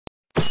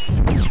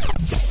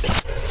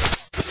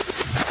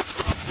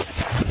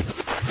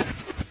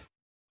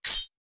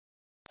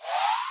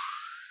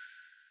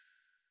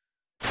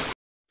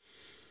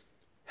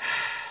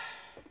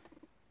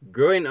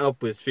growing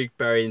up with strict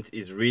parents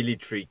is really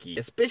tricky,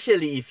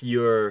 especially if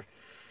you're,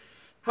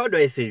 how do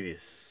I say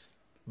this,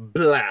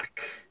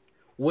 black.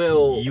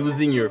 Well,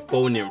 using your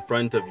phone in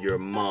front of your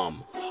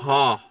mom.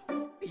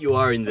 You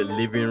are in the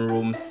living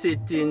room,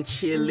 sitting,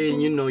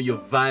 chilling, you know, you're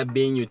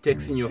vibing, you're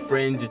texting your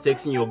friends, you're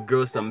texting your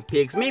girl some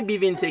pics, maybe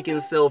even taking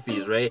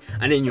selfies, right?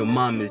 And then your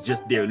mom is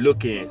just there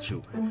looking at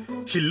you.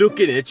 She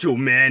looking at you,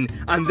 man,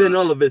 and then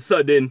all of a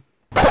sudden,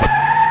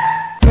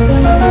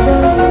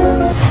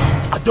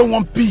 I don't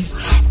want peace.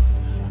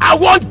 I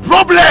want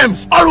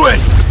problems,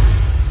 always.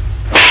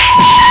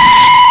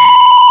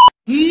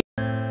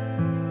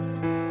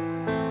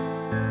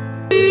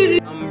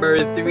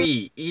 Number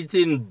 3,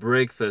 eating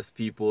breakfast,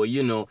 people.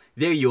 You know,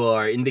 there you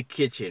are in the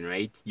kitchen,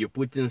 right? You're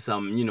putting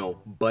some, you know,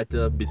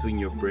 butter between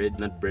your bread,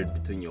 not bread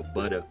between your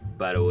butter,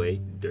 by the way,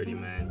 dirty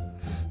man.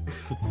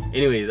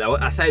 Anyways,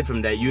 aside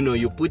from that, you know,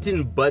 you're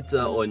putting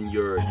butter on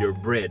your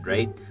bread,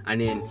 right? And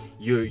then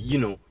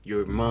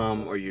your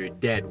mom or your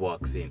dad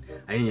walks in,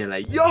 and you're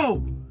like,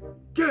 yo,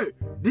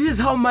 this is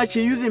how much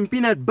you're using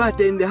peanut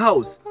butter in the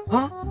house,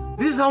 huh?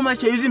 This is how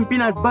much you're using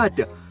peanut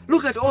butter.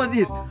 Look at all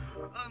this.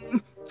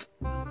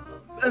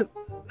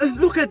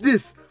 Look at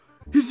this.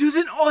 He's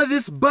using all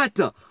this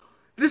butter.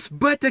 This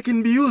butter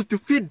can be used to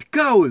feed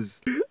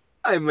cows.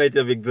 I might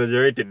have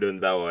exaggerated on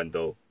that one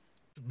though.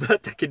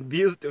 Butter can be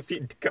used to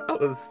feed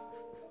cows.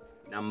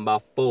 Number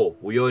 4,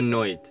 we all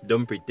know it.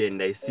 Don't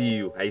pretend. I see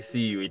you.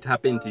 It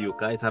happened to you,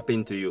 Ka. It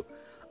happened to you.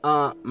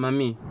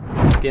 Mommy,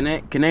 can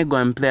I go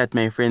and play at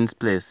my friend's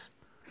place?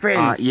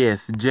 Friends?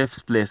 Yes,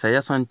 Jeff's place. I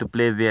just want to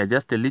play there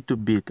just a little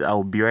bit.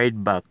 I'll be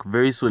right back.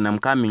 Very soon. I'm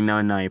coming now,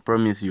 I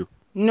promise you.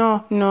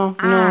 No.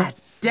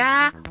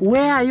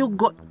 Where are you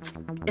go?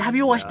 Have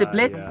you washed the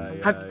plates?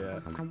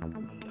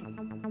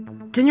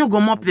 Can you go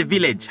mop the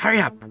village?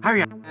 Hurry up.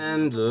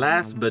 And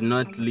last but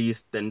not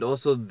least, and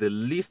also the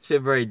least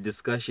favorite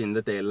discussion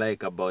that I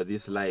like about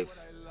this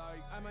life,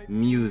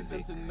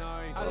 music.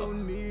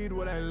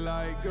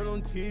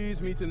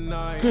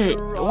 Okay,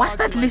 what's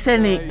that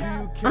listening?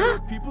 Huh?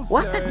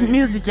 What's that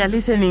music you're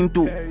listening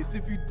to?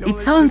 It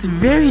sounds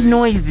very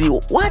noisy.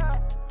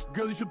 What?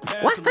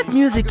 What's that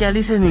music you're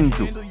listening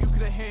to?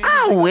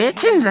 Wait,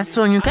 change that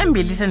song. You can't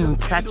be listening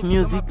to such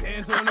music.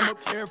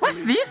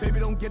 What's this?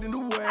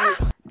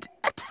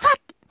 That fuck.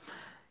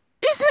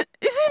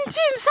 Isn't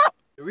she in some?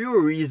 The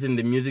real reason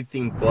the music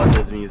thing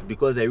bothers me is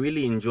because I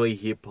really enjoy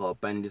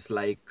hip-hop, and it's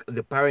like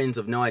the parents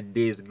of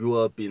nowadays grew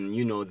up in,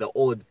 you know, the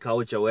old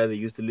culture where they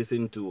used to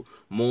listen to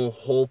more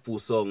hopeful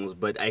songs,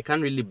 but I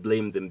can't really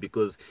blame them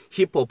because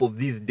hip-hop of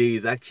these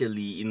days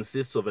actually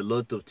insists of a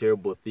lot of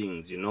terrible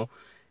things, you know.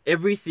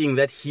 Everything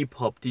that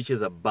hip-hop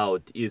teaches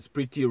about is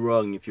pretty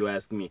wrong if you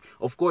ask me.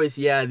 Of course,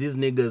 yeah, these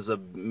niggas are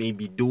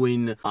maybe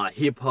doing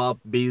hip-hop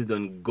based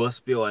on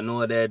gospel and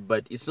all that,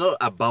 but it's not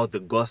about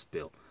the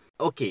gospel.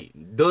 Okay,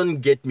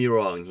 don't get me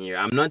wrong here.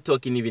 I'm not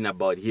talking even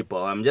about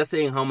hip-hop. I'm just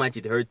saying how much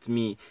it hurts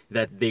me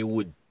that they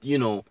would, you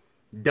know,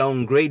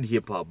 downgrade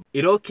hip-hop.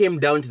 It all came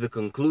down to the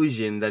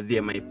conclusion that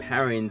they're my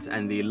parents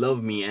and they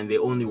love me and they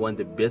only want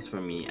the best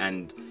for me,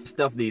 and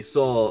stuff they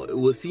saw, it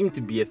will seem to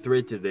be a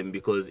threat to them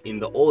because in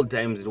the old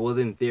times it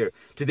wasn't there.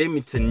 To them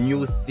it's a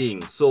new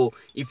thing. So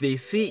if they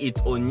see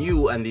it on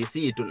you and they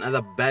see it on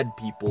other bad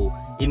people,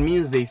 it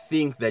means they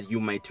think that you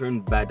might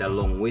turn bad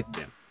along with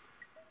them.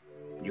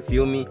 You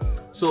feel me?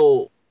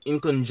 So in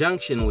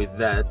conjunction with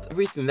that,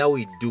 everything that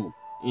we do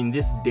in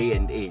this day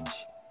and age,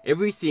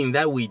 everything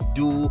that we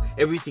do,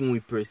 everything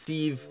we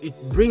perceive, it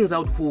brings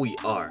out who we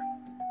are,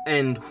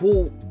 and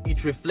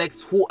it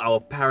reflects who our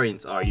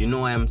parents are. You know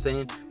what I'm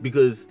saying?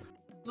 Because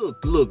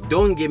look,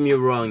 don't get me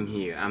wrong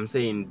here. I'm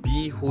saying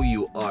be who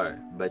you are,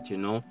 but you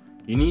know,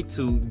 you need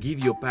to give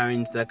your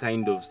parents that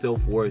kind of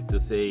self-worth to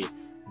say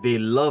they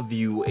love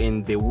you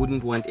and they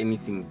wouldn't want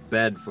anything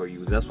bad for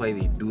you. That's why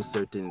they do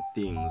certain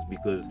things.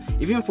 Because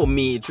even for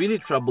me, it really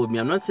troubled me.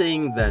 I'm not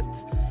saying that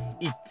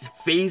it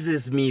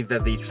phases me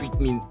that they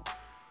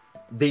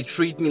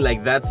treat me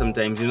like that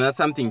sometimes, you know, that's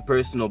something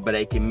personal, but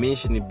I can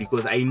mention it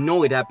because I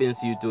know it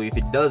happens to you too. If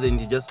it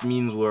doesn't, it just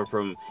means we're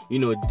from, you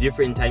know,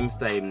 different times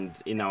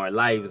in our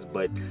lives.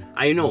 But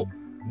I know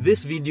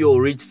this video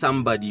reached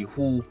somebody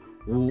who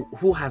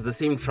has the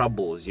same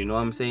troubles, you know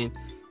what I'm saying?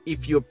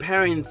 If your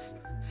parents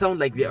sound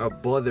like they are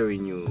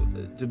bothering you,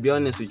 to be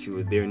honest with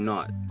you, they're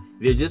not.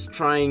 They're just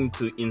trying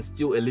to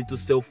instill a little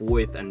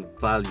self-worth and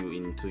value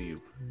into you.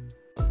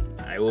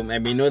 I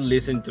may not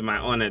listen to my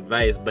own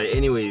advice, but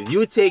anyways,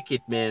 you take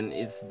it, man.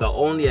 It's the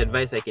only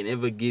advice I can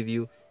ever give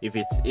you, if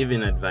it's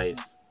even advice.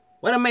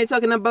 What am I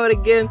talking about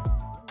again?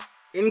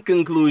 In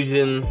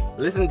conclusion,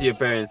 listen to your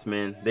parents,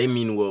 man. They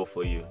mean well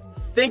for you.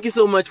 Thank you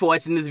so much for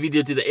watching this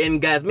video to the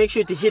end, guys. Make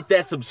sure to hit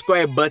that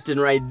subscribe button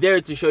right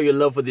there to show your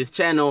love for this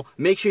channel.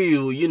 Make sure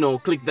you know,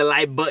 click the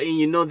like button.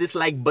 You know, this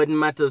like button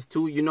matters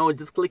too. You know,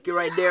 just click it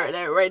right there,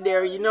 right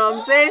there. You know what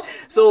I'm saying?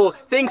 So,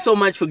 thanks so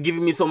much for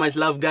giving me so much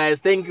love, guys.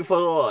 Thank you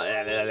for...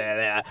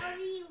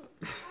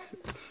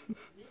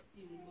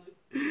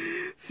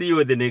 See you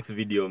in the next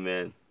video,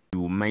 man. It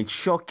might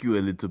shock you a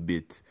little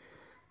bit.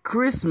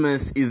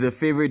 Christmas is a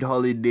favorite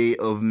holiday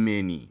of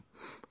many.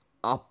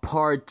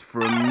 apart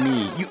from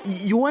me.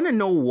 You wanna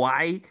know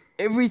why?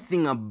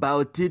 Everything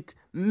about it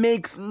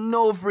makes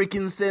no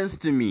freaking sense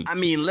to me. I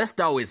mean, let's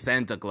start with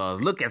Santa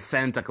Claus. Look at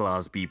Santa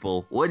Claus,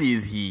 people. What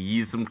is he?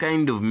 He's some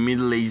kind of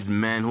middle-aged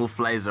man who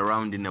flies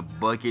around in a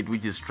bucket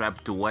which is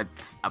strapped to what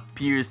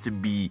appears to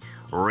be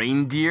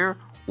reindeer,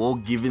 while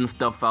giving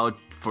stuff out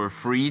for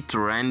free to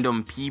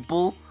random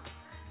people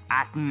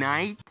at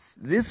night.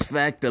 This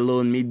fact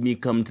alone made me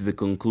come to the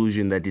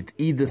conclusion that it's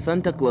either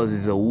Santa Claus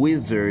is a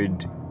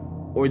wizard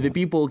or the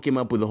people who came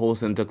up with the whole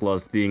Santa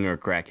Claus thing are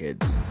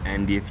crackheads.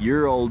 And if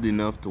you're old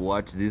enough to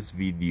watch this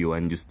video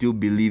and you still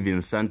believe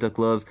in Santa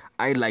Claus,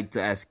 I'd like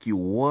to ask you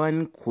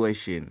one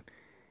question.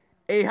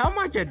 Hey, how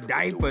much are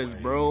diapers,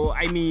 bro?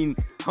 I mean,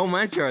 how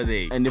much are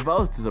they? And if I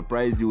was to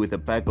surprise you with a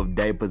pack of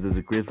diapers as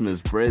a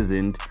Christmas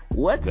present,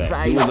 what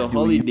size? It was a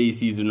holiday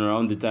season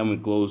around the time we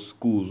closed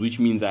schools, which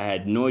means I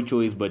had no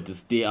choice but to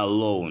stay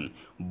alone,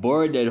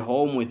 bored at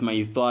home with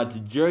my thoughts,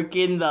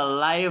 jerking the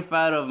life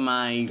out of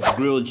my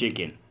grilled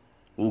chicken.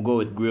 We'll go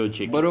with grilled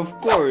chicken. But of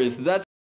course, that's